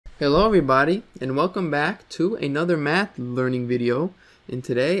Hello everybody, and welcome back to another math learning video. And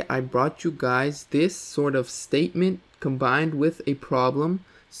today I brought you guys this sort of statement combined with a problem.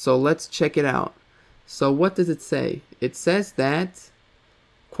 So let's check it out. So what does it say? It says that,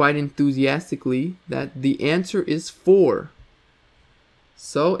 quite enthusiastically, that the answer is 4.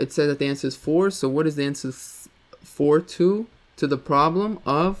 So it says that the answer is 4. So what is the answer 4 to? To the problem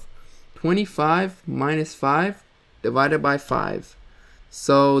of 25 minus 5 divided by 5.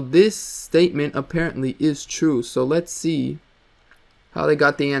 So this statement apparently is true. So let's see how they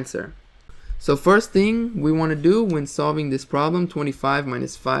got the answer. So first thing we want to do when solving this problem, 25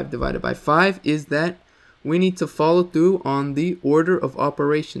 minus 5 divided by 5, is that we need to follow through on the order of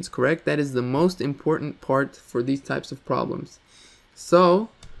operations, correct? That is the most important part for these types of problems. So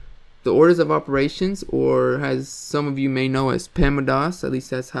the orders of operations, or as some of you may know as PEMDAS, at least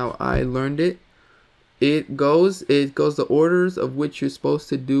that's how I learned it. It goes the orders of which you're supposed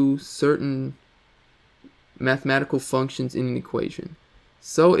to do certain mathematical functions in an equation.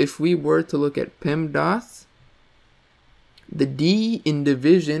 So if we were to look at PEMDAS, the D in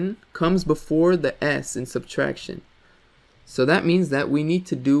division comes before the S in subtraction. So that means that we need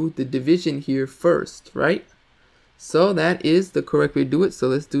to do the division here first, right? So that is the correct way to do it. So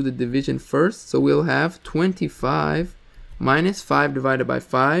let's do the division first. So we'll have 25 minus 5 divided by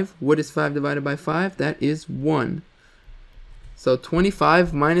 5. What is 5 divided by 5? That is 1. So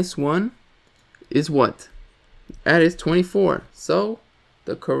 25 minus 1 is what? That is 24. So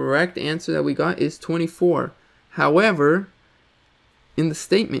the correct answer that we got is 24. However, in the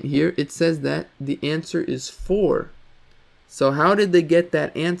statement here, it says that the answer is 4. So how did they get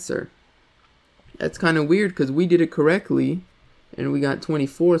that answer? That's kind of weird because we did it correctly and we got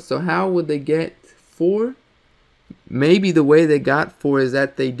 24. So how would they get 4? Maybe the way they got 4 is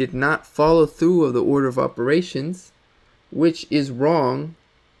that they did not follow through of the order of operations, which is wrong,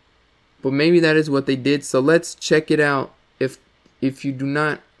 but maybe that is what they did. So let's check it out. If you do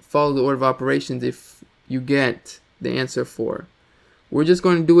not follow the order of operations, if you get the answer 4. We're just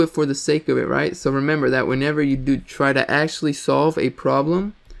going to do it for the sake of it, right? So remember that whenever you do try to actually solve a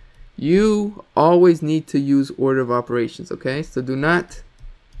problem, you always need to use order of operations, okay? So do not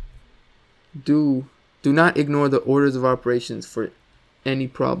ignore the orders of operations for any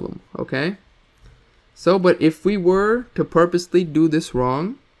problem, okay? So, but if we were to purposely do this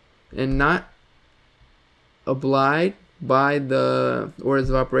wrong and not abide by the orders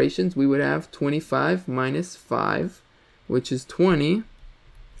of operations, we would have 25 minus 5, which is 20,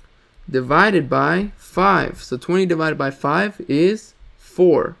 divided by 5. So 20 divided by 5 is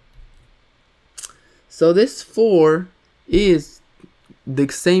 4. So this 4 is the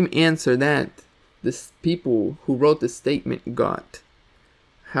same answer that the people who wrote the statement got.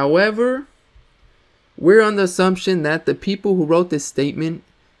 However, we're on the assumption that the people who wrote this statement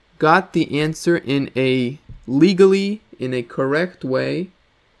got the answer in a correct way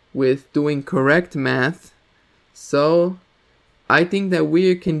with doing correct math. So I think that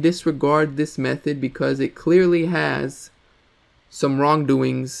we can disregard this method because it clearly has some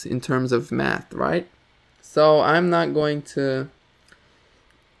wrongdoings in terms of math, right? So I'm not going to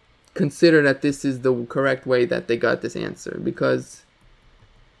consider that this is the correct way that they got this answer, because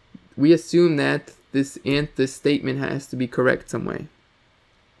we assume that this statement has to be correct some way.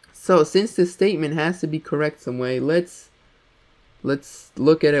 So since this statement has to be correct some way, let's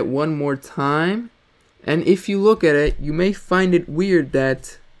look at it one more time. And if you look at it, you may find it weird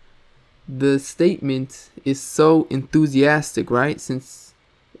that the statement is so enthusiastic, right? Since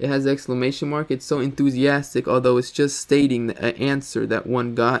it has exclamation mark, it's so enthusiastic, although it's just stating an answer that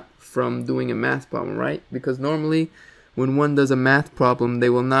one got from doing a math problem, right? Because normally when one does a math problem, they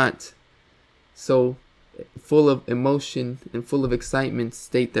will not so full of emotion and full of excitement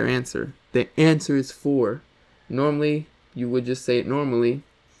state their answer. The answer is 4. Normally you would just say it normally.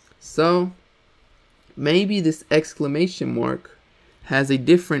 So maybe this exclamation mark has a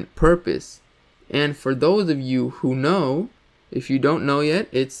different purpose. And for those of you who know, if you don't know yet,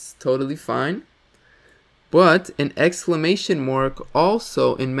 it's totally fine. But an exclamation mark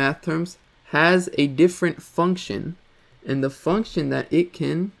also in math terms has a different function. And the function that it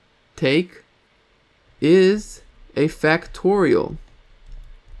can take is a factorial.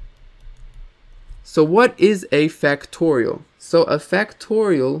 So what is a factorial? So a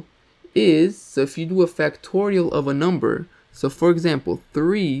factorial is, so if you do a factorial of a number, so for example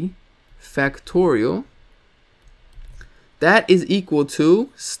 3 factorial, that is equal to,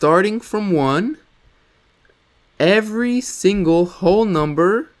 starting from 1, every single whole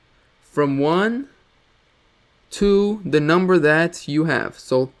number from 1 to the number that you have.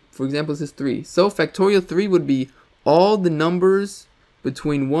 So for example, this is 3. So factorial 3 would be all the numbers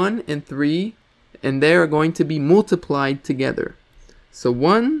between 1 and 3, and they are going to be multiplied together. So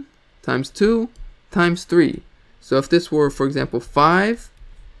 1 times 2 times 3. So if this were, for example, 5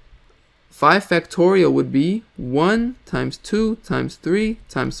 factorial would be 1 times 2 times 3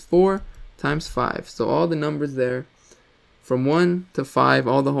 times 4 times 5. So all the numbers there from 1 to 5,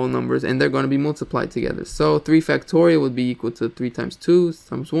 all the whole numbers, and they're going to be multiplied together. So 3 factorial would be equal to 3 times 2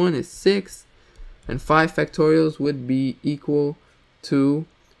 times 1 is 6. And 5 factorials would be equal to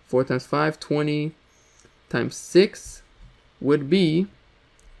 4 times 5, 20 times 6 would be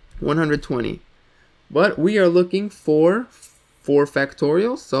 120. But we are looking for 4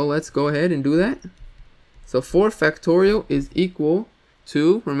 factorial, so let's go ahead and do that. So 4 factorial is equal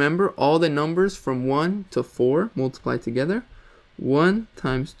to, remember, all the numbers from 1 to 4 multiplied together. 1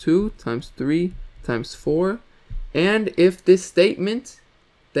 times 2 times 3 times 4. And if this statement,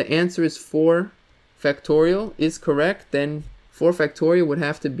 the answer is 4 factorial, is correct, then 4 factorial would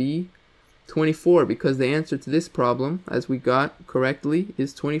have to be 24, because the answer to this problem, as we got correctly,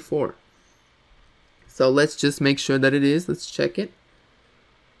 is 24. So let's just make sure that it is. Let's check it.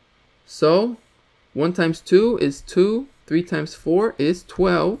 So 1 times 2 is 2. 3 times 4 is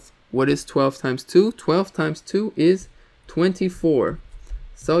 12. What is 12 times 2? 12 times 2 is 24.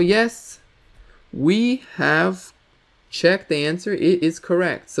 So yes, we have checked the answer. It is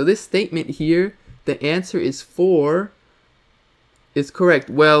correct. So this statement here, the answer is 4, is correct.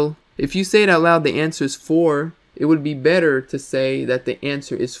 Well, if you say it out loud, the answer is 4, it would be better to say that the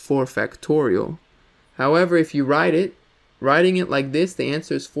answer is 4 factorial. However, if you writing it like this, the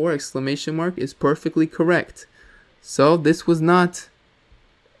answer is 4 exclamation mark, is perfectly correct. So this was not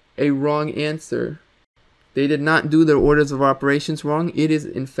a wrong answer. They did not do their orders of operations wrong. It is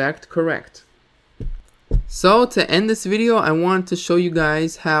in fact correct. So to end this video, I want to show you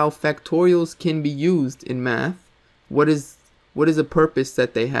guys how factorials can be used in math. What is the purpose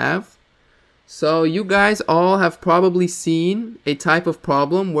that they have? So you guys all have probably seen a type of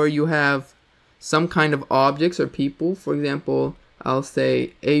problem where you have some kind of objects or people. For example, I'll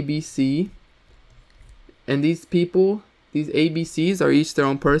say ABC. And these people, these ABCs, are each their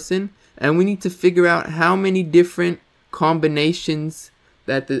own person. And we need to figure out how many different combinations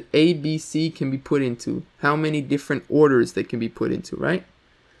that the ABC can be put into. How many different orders they can be put into, right?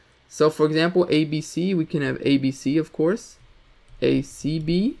 So for example, ABC, we can have ABC, of course.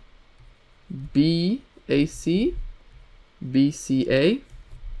 ACB, BAC, BCA,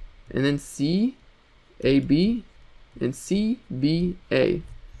 and then CAB, and CBA.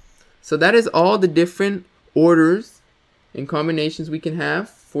 So that is all the different orders and combinations we can have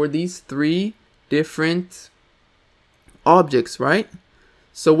for these 3 different objects, right?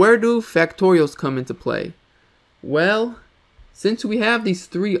 So where do factorials come into play? Well, since we have these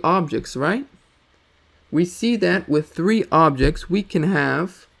 3 objects, right? We see that with 3 objects, we can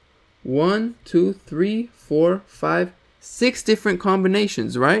have 1, 2, 3, 4, 5, 6 different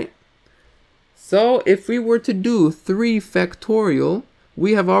combinations, right? So if we were to do 3 factorial,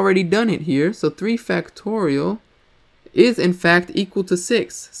 we have already done it here. So 3 factorial is in fact equal to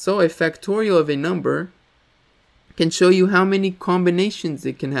 6. So a factorial of a number can show you how many combinations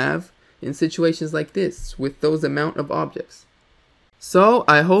it can have in situations like this with those amount of objects. So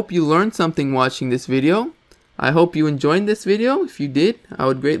I hope you learned something watching this video. I hope you enjoyed this video. If you did, I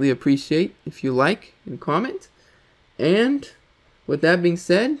would greatly appreciate if you like and comment. And with that being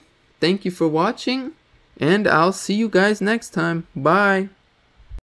said, thank you for watching, and I'll see you guys next time. Bye.